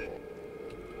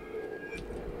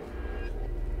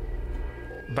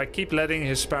 By keep letting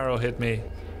his sparrow hit me.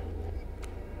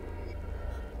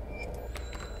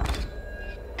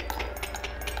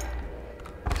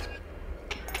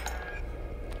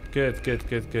 Good, good,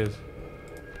 good, good.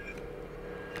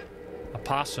 A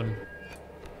possum.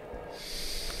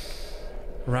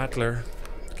 Rattler.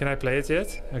 Can I play it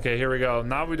yet? Okay, here we go.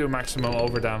 Now we do maximum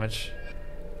over damage.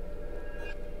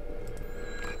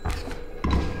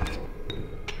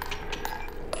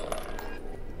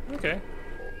 Okay.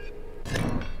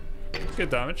 Good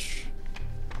damage.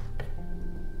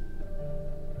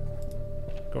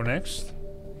 Go next.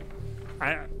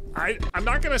 I'm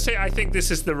not gonna say I think this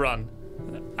is the run.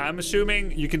 I'm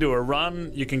assuming you can do a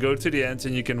run, you can go to the end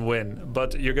and you can win,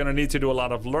 but you're gonna need to do a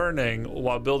lot of learning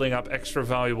while building up extra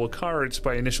valuable cards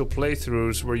by initial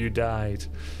playthroughs where you died.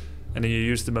 And then you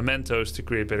use the mementos to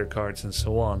create better cards and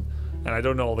so on. And I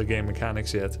don't know all the game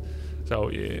mechanics yet. So,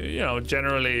 you know,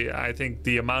 generally I think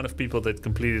the amount of people that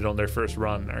completed on their first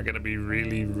run are gonna be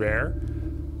really rare.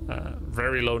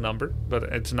 Very low number, but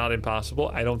it's not impossible.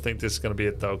 I don't think this is gonna be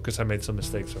it though, because I made some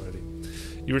mistakes already.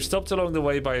 You were stopped along the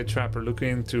way by a trapper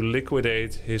looking to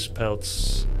liquidate his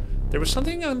pelts. There was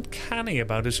something uncanny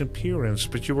about his appearance,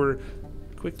 but you were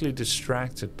quickly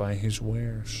distracted by his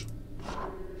wares.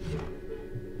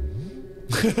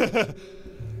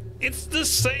 It's the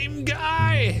same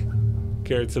guy!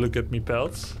 Care to look at me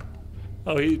pelts?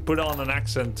 Oh, he put on an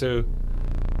accent too.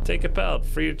 Take a pelt,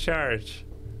 free of charge.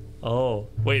 Oh,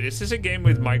 wait, is this a game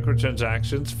with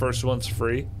microtransactions? First one's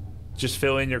free? Just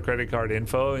fill in your credit card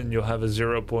info and you'll have a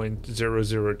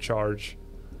 0.00 charge.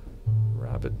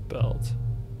 Rabbit belt.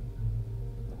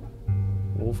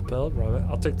 Wolf belt, rabbit.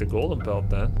 I'll take the golden belt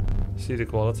then. See the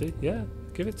quality? Yeah,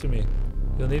 give it to me.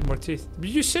 You'll need more teeth. But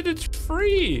you said it's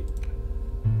free!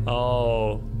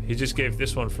 Oh, he just gave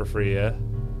this one for free, yeah?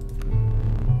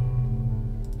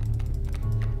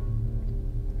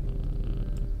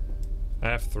 I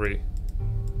have 3.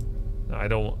 No, I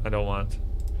don't want.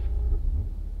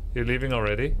 You're leaving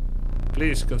already?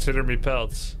 Please consider me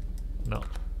pelts. No.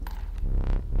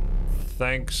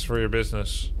 Thanks for your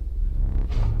business.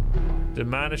 The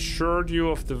man assured you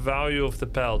of the value of the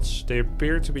pelts. They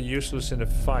appear to be useless in a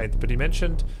fight, but he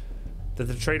mentioned that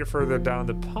the trader further down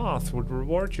the path would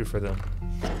reward you for them.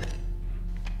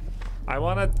 I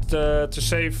wanted to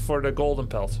save for the golden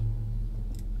pelt.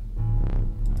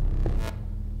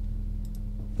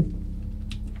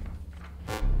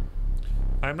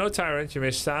 I'm no tyrant. You may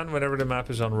stand whenever the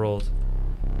map is unrolled.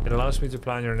 It allows me to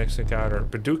plan your next encounter,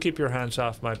 but do keep your hands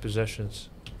off my possessions.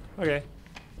 Okay,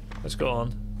 let's go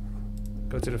on.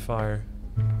 Go to the fire.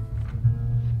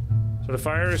 So the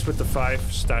fire is with the 5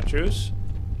 statues.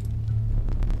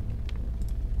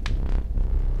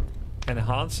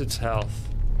 Enhance its health.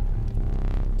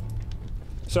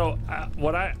 So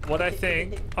what I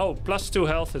think. Oh, +2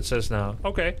 health it says now.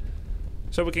 Okay,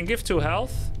 so we can give 2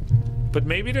 health. But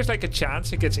maybe there's like a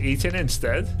chance it gets eaten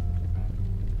instead.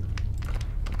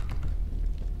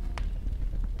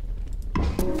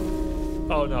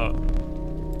 Oh no.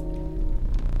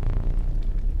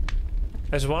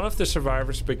 As one of the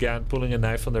survivors began pulling a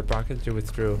knife from their pocket, you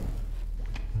withdrew.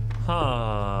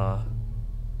 Huh.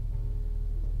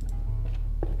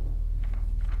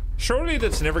 Surely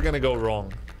that's never gonna go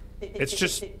wrong. It's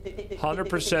just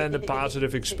 100% a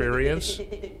positive experience.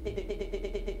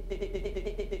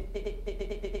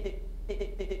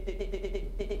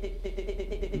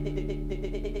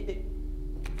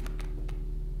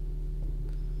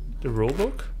 The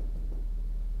rulebook?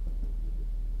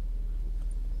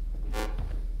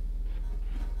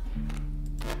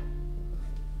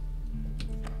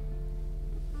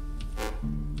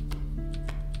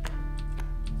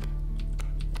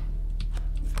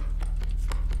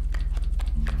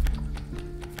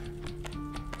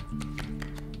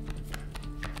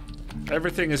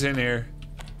 Everything is in here,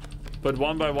 but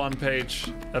one by one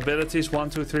page. Abilities 1,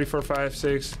 2, 3, 4, 5,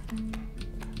 6.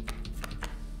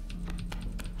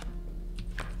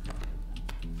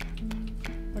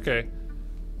 Okay.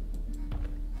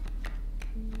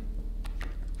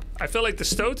 I feel like the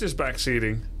stoat is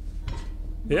backseating.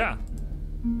 Yeah.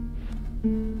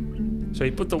 So he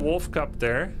put the wolf cup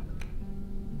there.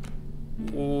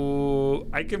 Ooh,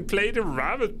 I can play the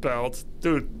rabbit pelt.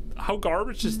 Dude, how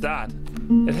garbage is that?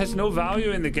 It has no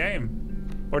value in the game.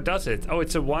 Or does it? Oh,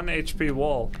 it's a 1 HP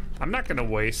wall. I'm not gonna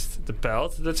waste the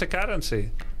pelt. That's a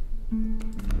currency.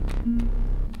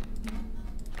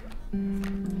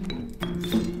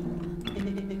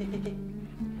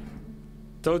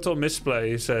 Total misplay,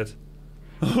 he said.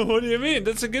 What do you mean?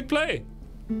 That's a good play.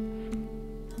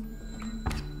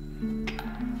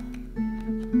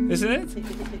 Isn't it?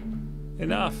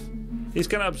 Enough. He's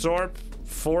gonna absorb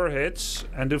 4 hits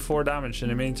and do 4 damage in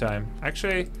the meantime.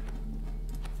 Actually...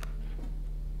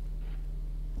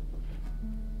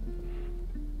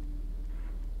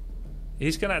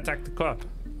 he's gonna attack the cup.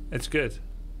 It's good.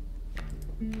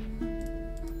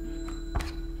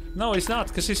 No, he's not,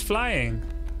 because he's flying.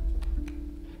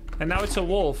 And now it's a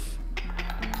wolf.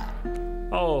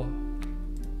 Oh.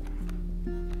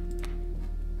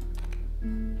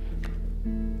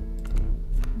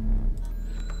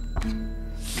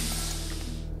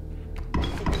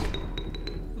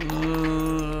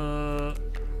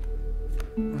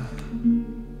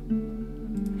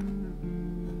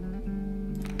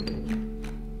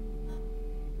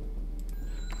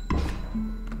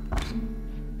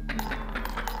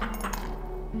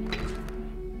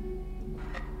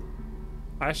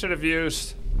 I should have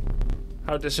used...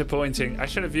 how disappointing. I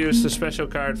should have used the special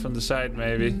card from the side,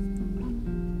 maybe.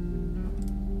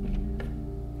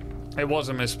 It was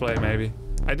a misplay, maybe.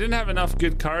 I didn't have enough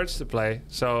good cards to play,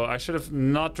 so I should have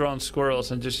not drawn squirrels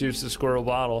and just used the squirrel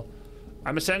bottle.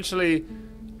 I'm essentially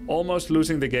almost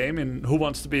losing the game in Who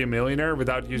Wants to Be a Millionaire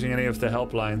without using any of the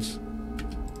helplines.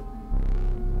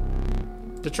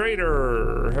 The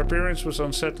trader! Her appearance was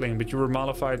unsettling, but you were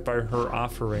mollified by her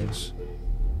offerings.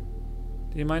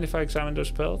 Do you mind if I examine those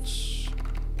pelts?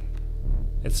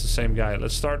 It's the same guy.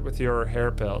 Let's start with your hair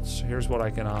pelts. Here's what I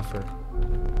can offer.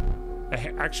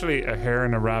 Actually, a hare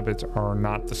and a rabbit are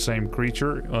not the same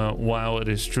creature. While it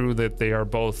is true that they are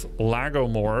both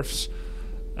lagomorphs,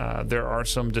 there are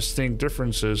some distinct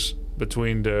differences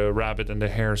between the rabbit and the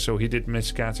hare, so he did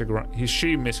miscategorize...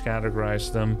 she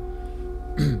miscategorized them.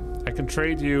 I can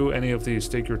trade you any of these.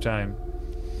 Take your time.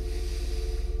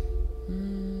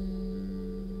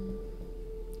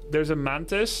 There's a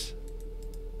mantis.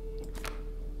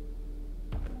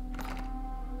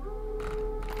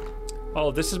 Oh,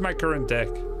 this is my current deck.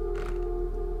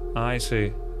 I see.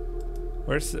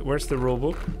 Where's the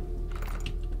rulebook?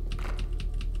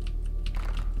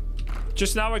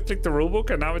 Just now I clicked the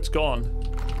rulebook and now it's gone.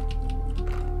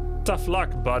 Tough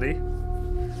luck, buddy.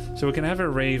 So we can have a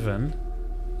raven,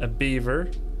 a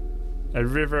beaver, a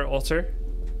river otter,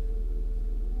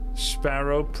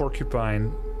 sparrow,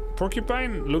 porcupine.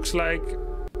 Porcupine looks like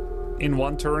in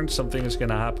one turn something is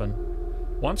gonna happen.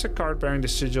 Once a card bearing the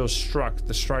sigil is struck,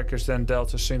 the striker is then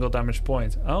dealt a single damage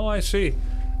point. Oh, I see.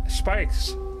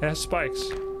 Spikes. It has spikes.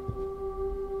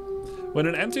 When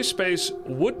an empty space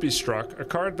would be struck, a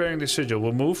card bearing the sigil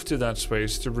will move to that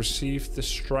space to receive the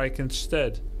strike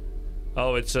instead.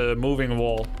 Oh, it's a moving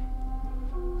wall.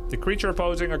 The creature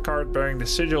opposing a card bearing the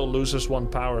sigil loses 1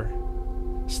 power.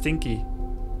 Stinky.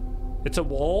 It's a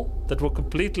wall that will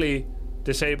completely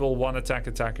disable 1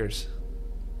 attackers.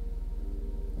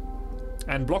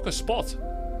 And block a spot.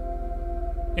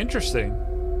 Interesting.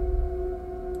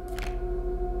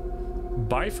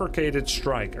 Bifurcated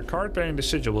strike. A card bearing the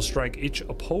sigil will strike each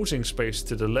opposing space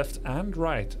to the left and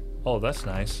right. Oh, that's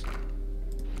nice.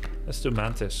 Let's do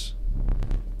Mantis.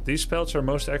 These spells are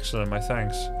most excellent, my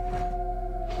thanks.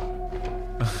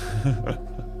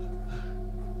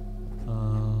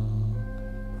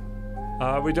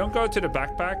 We don't go to the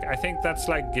backpack. I think that's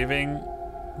like giving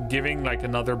like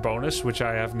another bonus, which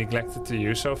I have neglected to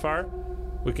use so far.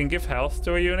 We can give health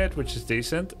to a unit, which is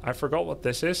decent. I forgot what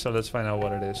this is, so let's find out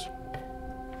what it is.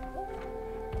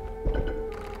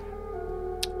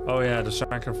 Oh yeah, the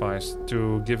sacrifice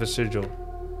to give a sigil.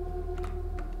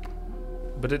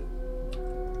 But it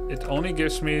only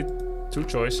gives me 2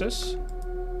 choices.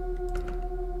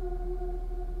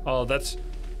 Oh, that's...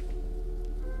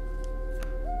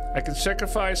 I can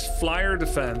sacrifice flyer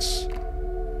defense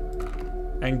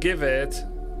and give it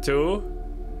to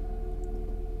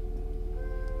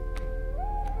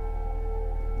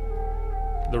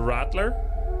the Rattler,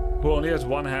 who only has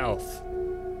 1 health.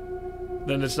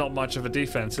 Then it's not much of a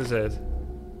defense, is it?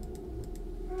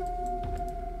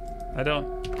 I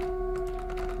don't...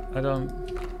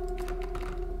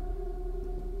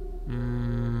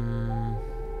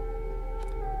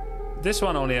 This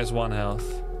one only has 1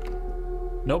 health.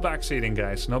 No backseating,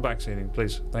 guys. No backseating,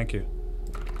 please. Thank you.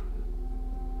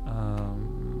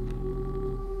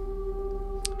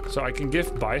 So I can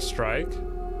give Buy Strike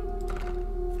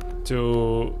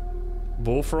to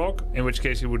Bullfrog, in which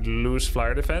case he would lose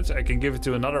Flyer Defense. I can give it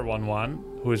to another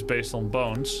 1/1 who is based on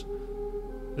bones.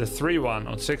 The 3/1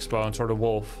 on 6 bones, or the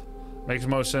Wolf. Makes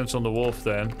most sense on the Wolf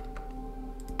then.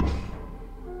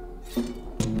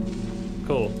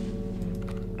 Cool.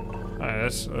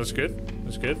 Alright, that's good.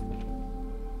 That's good.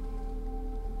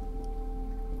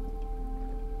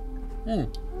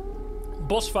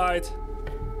 Boss fight.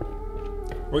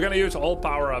 We're gonna use all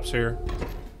power-ups here.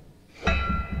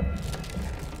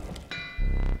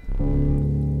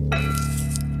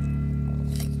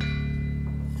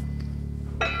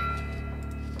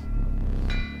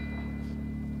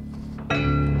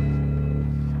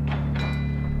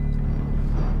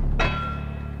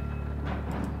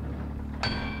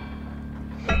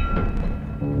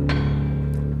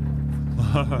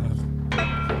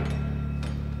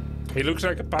 He looks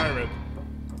like a pirate.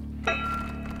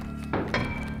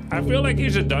 I feel like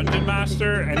he's a dungeon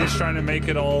master and he's trying to make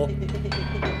it all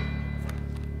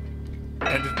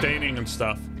entertaining and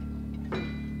stuff.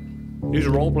 He's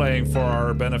role-playing for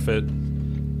our benefit.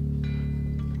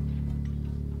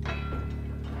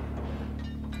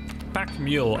 Pack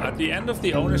Mule. At the end of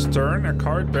the owner's turn, a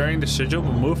card bearing the sigil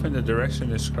will move in the direction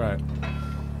described.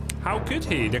 How could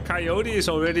he? The coyote is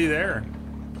already there.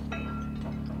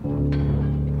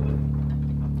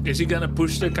 Is he gonna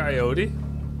push the coyote?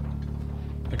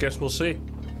 I guess we'll see.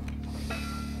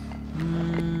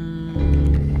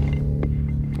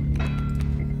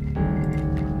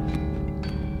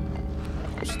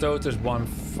 Stoat is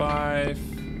 1/5.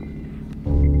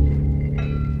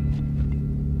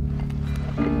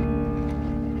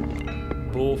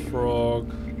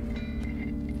 Bullfrog.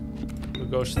 We'll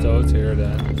go Stoat here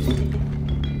then.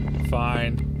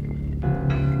 Fine.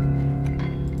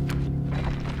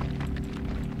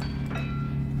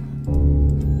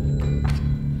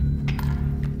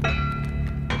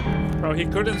 Oh, he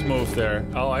couldn't move there.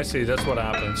 Oh, I see. That's what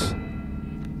happens.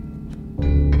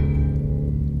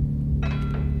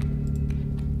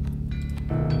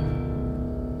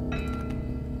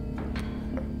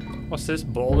 What's this?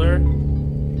 Boulder?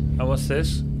 And what's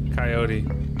this? Coyote.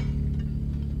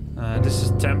 This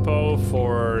is tempo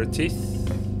for teeth.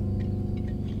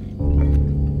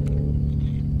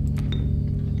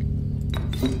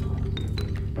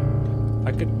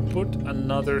 I could put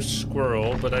another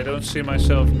squirrel, but I don't see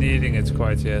myself needing it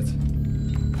quite yet.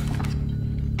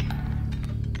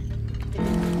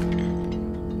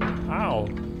 Ow.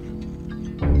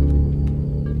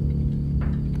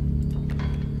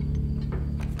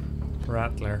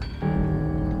 Rattler.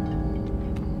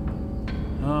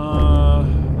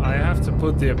 I have to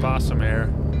put the opossum here.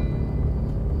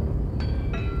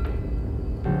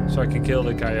 So I can kill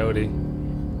the coyote.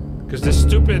 Because this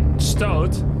stupid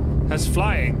stoat has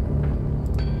flying.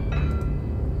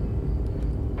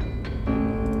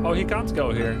 Oh, he can't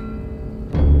go here.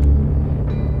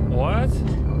 What?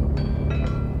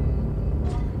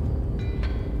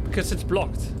 Because it's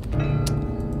blocked.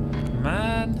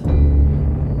 Man.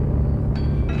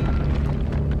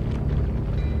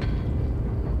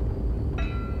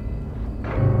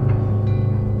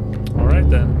 Alright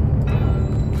then.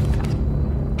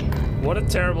 What a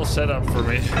terrible setup for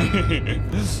me.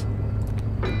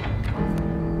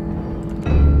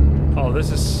 Oh,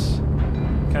 this is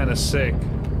kind of sick.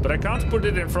 But I can't put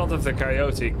it in front of the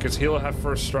coyote, because he'll have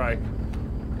first strike.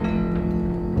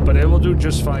 But it will do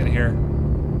just fine here.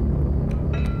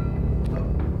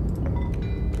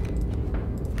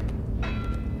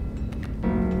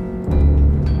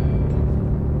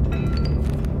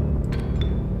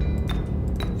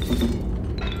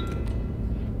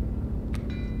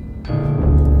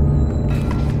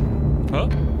 Huh?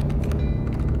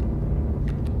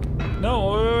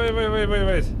 No,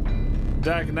 wait.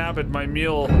 Dag nabbit, my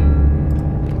mule.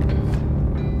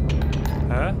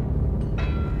 Huh?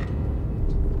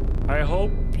 I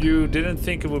hope you didn't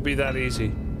think it would be that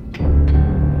easy.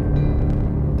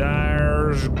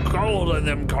 There's gold in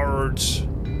them cards.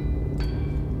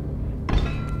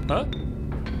 Huh?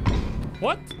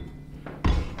 What?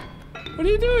 What are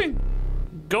you doing?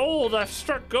 Gold, I've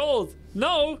struck gold.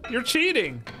 No, you're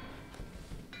cheating.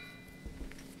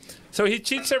 So he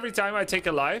cheats every time I take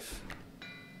a life?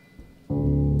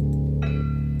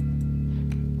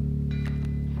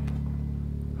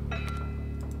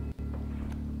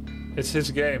 It's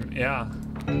his game, yeah.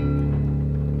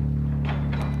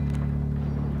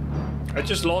 I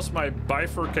just lost my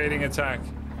bifurcating attack.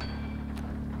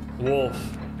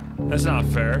 Wolf. That's not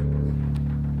fair.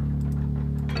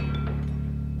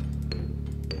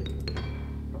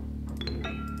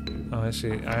 Oh, I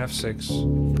see. I have 6.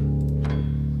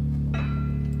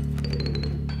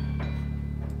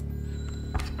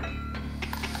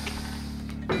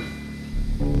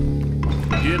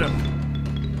 shoot him.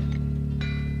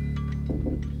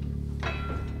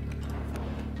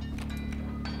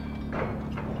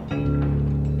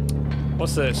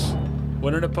 What's this?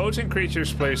 When an opposing creature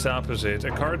is placed opposite,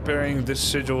 a card bearing this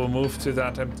sigil will move to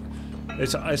that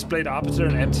it's played opposite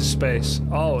an empty space.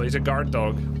 Oh, he's a guard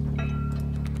dog.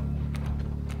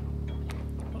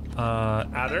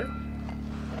 Adder.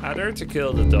 Adder to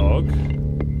kill the dog.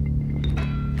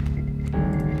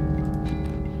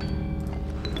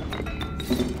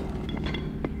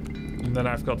 And then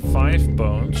I've got 5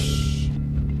 bones.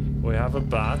 We have a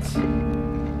bat.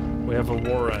 We have a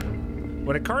warren.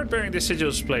 When a card bearing this sigil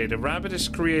is played, a rabbit is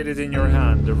created in your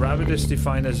hand. The rabbit is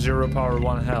defined as 0 power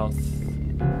 1 health.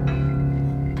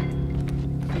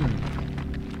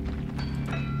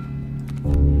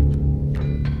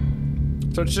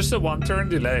 So it's just a 1 turn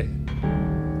delay.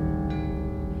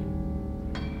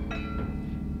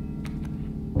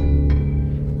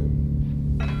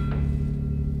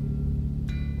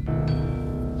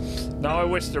 Now I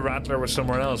wish the rattler was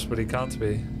somewhere else, but he can't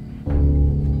be.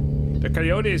 The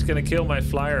coyote is gonna kill my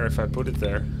flyer if I put it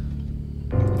there.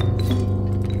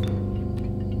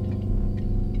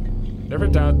 Never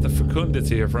doubt the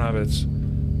fecundity of rabbits.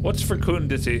 What's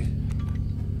fecundity?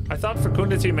 I thought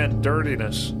fecundity meant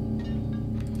dirtiness.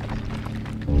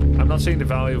 I'm not seeing the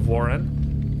value of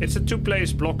Warren. It's a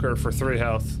 2-place blocker for 3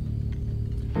 health.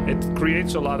 It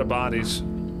creates a lot of bodies.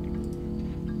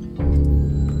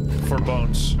 For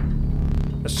bones.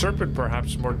 A serpent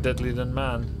perhaps more deadly than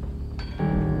man.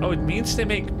 Oh, it means they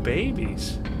make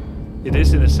babies. It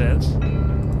is in a sense.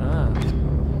 Ah.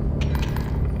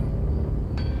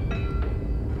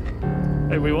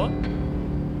 Hey, we won?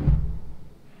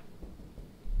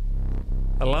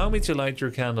 Allow me to light your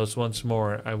candles once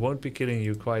more. I won't be killing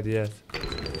you quite yet.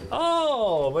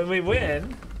 Oh, when we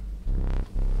win...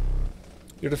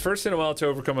 You're the first in a while to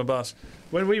overcome a boss.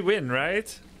 When we win,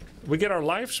 right? We get our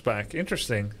lives back.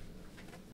 Interesting.